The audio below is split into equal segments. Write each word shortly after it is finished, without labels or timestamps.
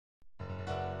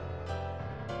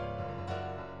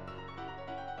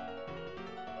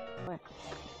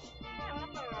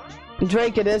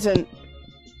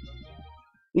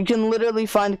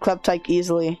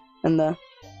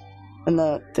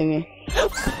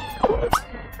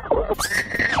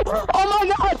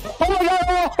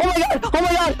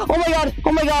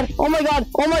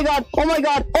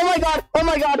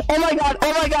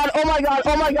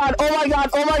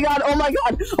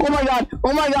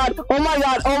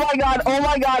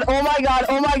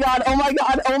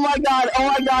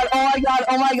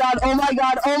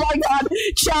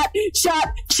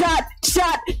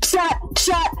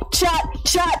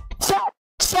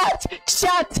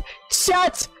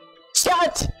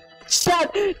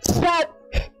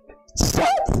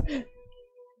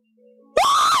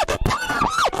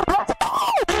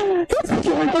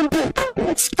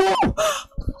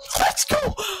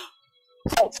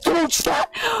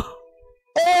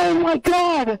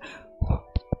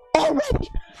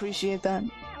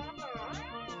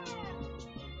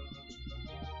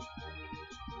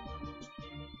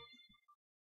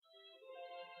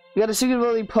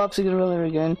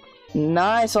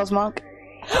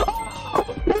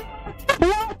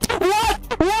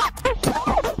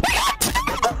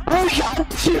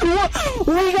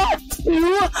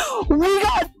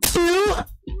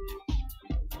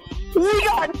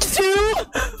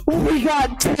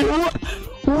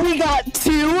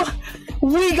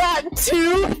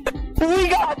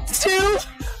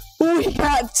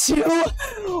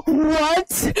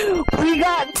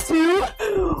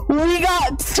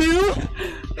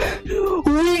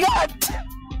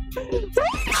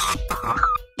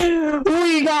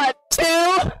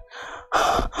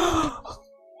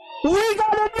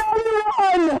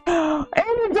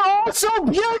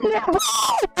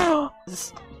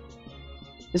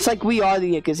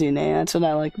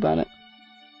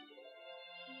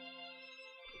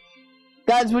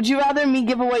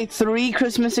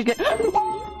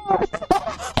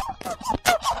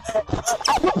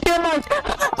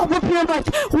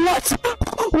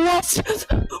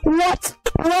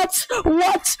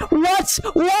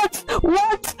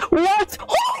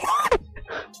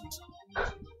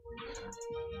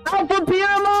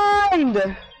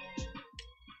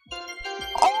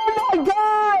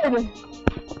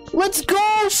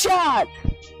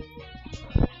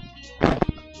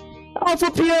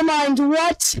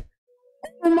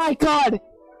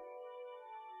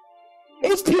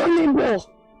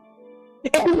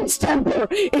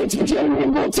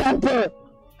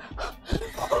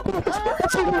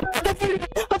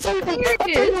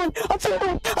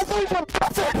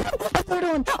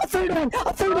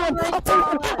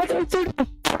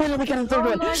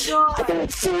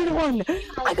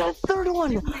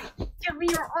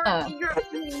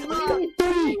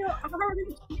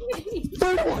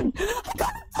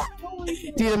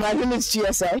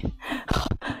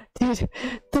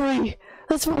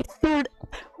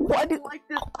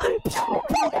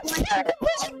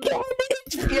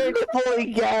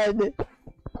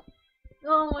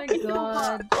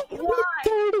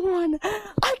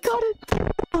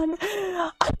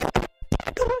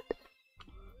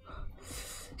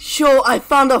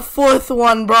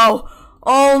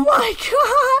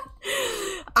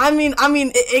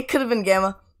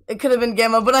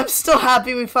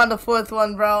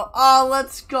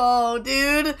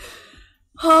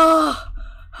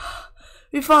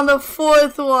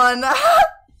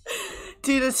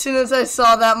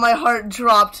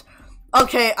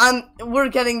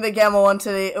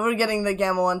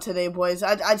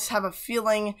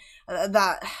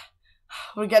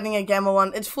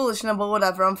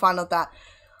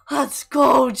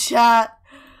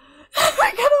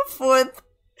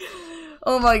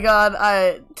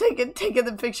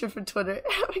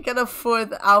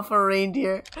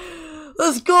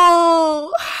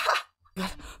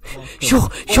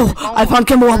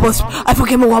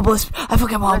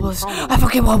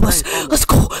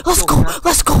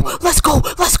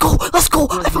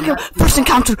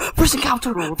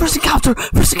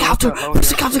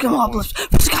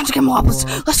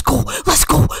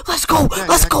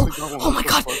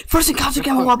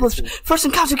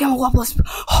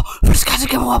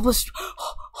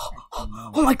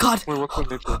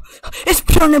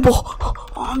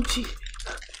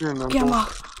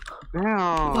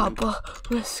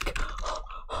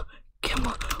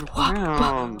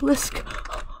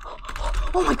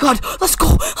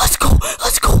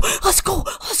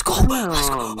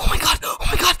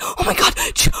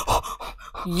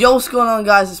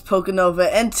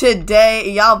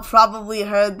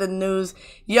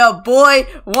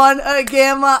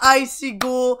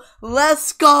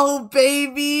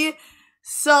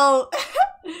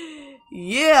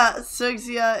Yeah,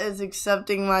 Serxia is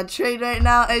accepting my trade right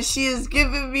now, and she is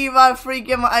giving me my free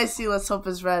Gamma Icy. Let's hope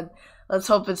it's red. Let's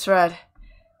hope it's red.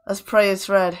 Let's pray it's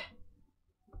red.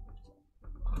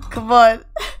 Come on.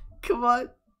 Come on.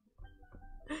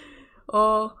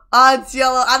 Oh, it's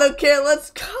yellow. I don't care.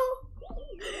 Let's go.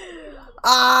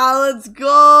 Let's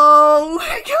go.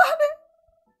 I got it.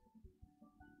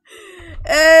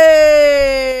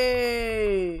 Hey.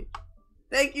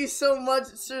 Thank you so much,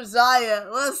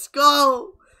 Serxia. Let's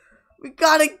go. We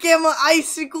got a Gamma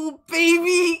Icicle,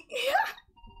 baby.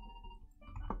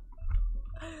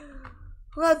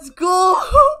 Let's go.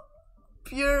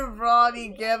 Pure Brawny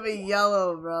Gamma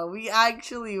Yellow, bro. We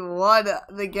actually won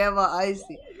the Gamma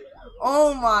Icy.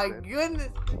 Oh my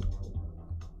goodness.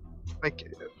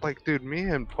 Like, dude, me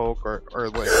and Poke are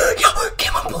like. Yo,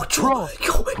 Gamma Patrol.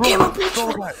 Yo, Gamma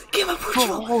Patrol. Gamma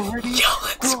Patrol. Yo,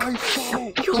 let's go.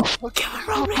 Yo, Gamma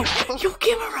Route Rare. Yo,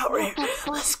 Gamma Route Rare.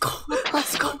 Let's go.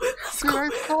 Let's go. Let's go.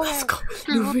 Let's go.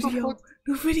 New video.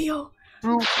 New video.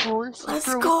 Let's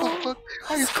go.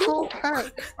 Let's go.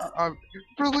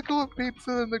 Bro, look at what Babe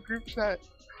said in the group chat.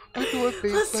 Look at what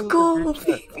Babe Let's said go, in the group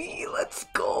chat. baby. Let's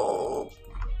go.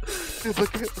 Dude,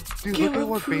 look at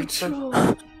what Bane said.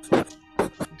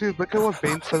 Dude, look at what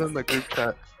Bane said in the group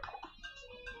chat.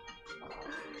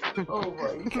 Oh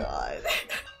my god.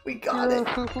 We got it.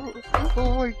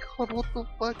 Oh my god, what the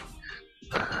fuck?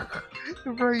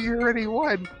 Bro, you already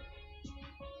won.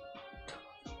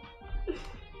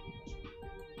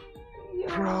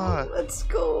 Bruh. Let's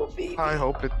go, baby. I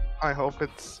hope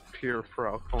it's pure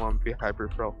Fro. Come on, be hyper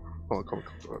Fro. Come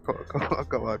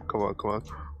on.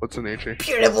 What's the nature?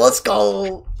 Pure Nibble, let's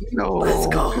go. No. Let's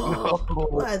go. No.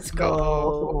 Let's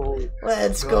go. No.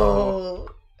 Let's go.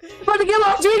 About to get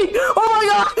my genie. Oh my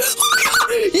god.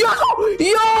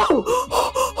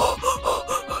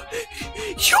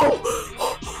 Yo.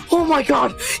 Oh my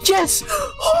god. Yes.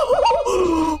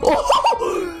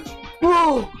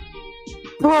 Bro.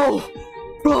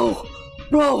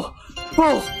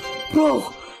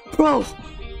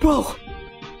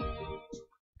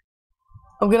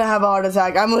 I'm gonna have a heart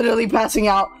attack. I'm literally passing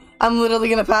out. I'm literally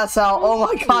gonna pass out. Oh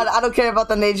my god, I don't care about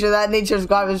the nature. That nature's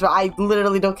garbage, but I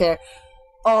literally don't care.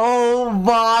 Oh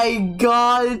my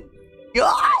god.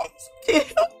 Guys!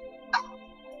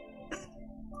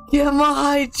 Get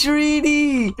my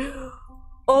treaty!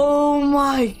 Oh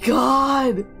my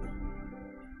god!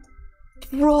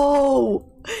 Bro!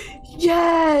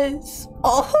 Yes!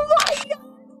 Oh my god!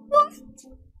 What?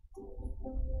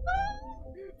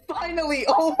 Finally!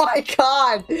 Oh my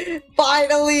god!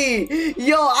 Finally!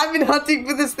 Yo, I've been hunting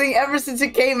for this thing ever since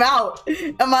it came out.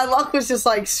 And my luck was just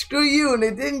like, screw you, and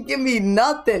it didn't give me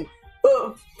nothing.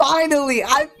 But finally,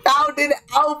 I found an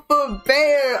alpha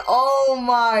bear! Oh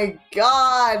my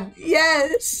god!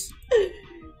 Yes!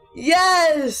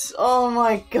 Yes! Oh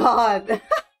my god!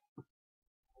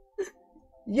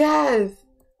 Yes!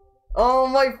 Oh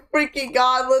my freaking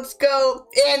god, let's go!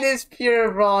 And it's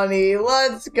pure Brawny.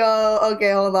 Let's go!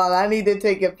 Okay, hold on. I need to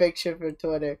take a picture for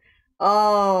Twitter.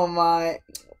 Oh my...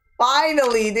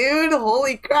 Finally, dude!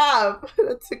 Holy crap!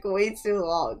 That took way too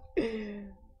long.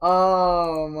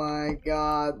 Oh my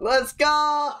god. Let's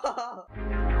go!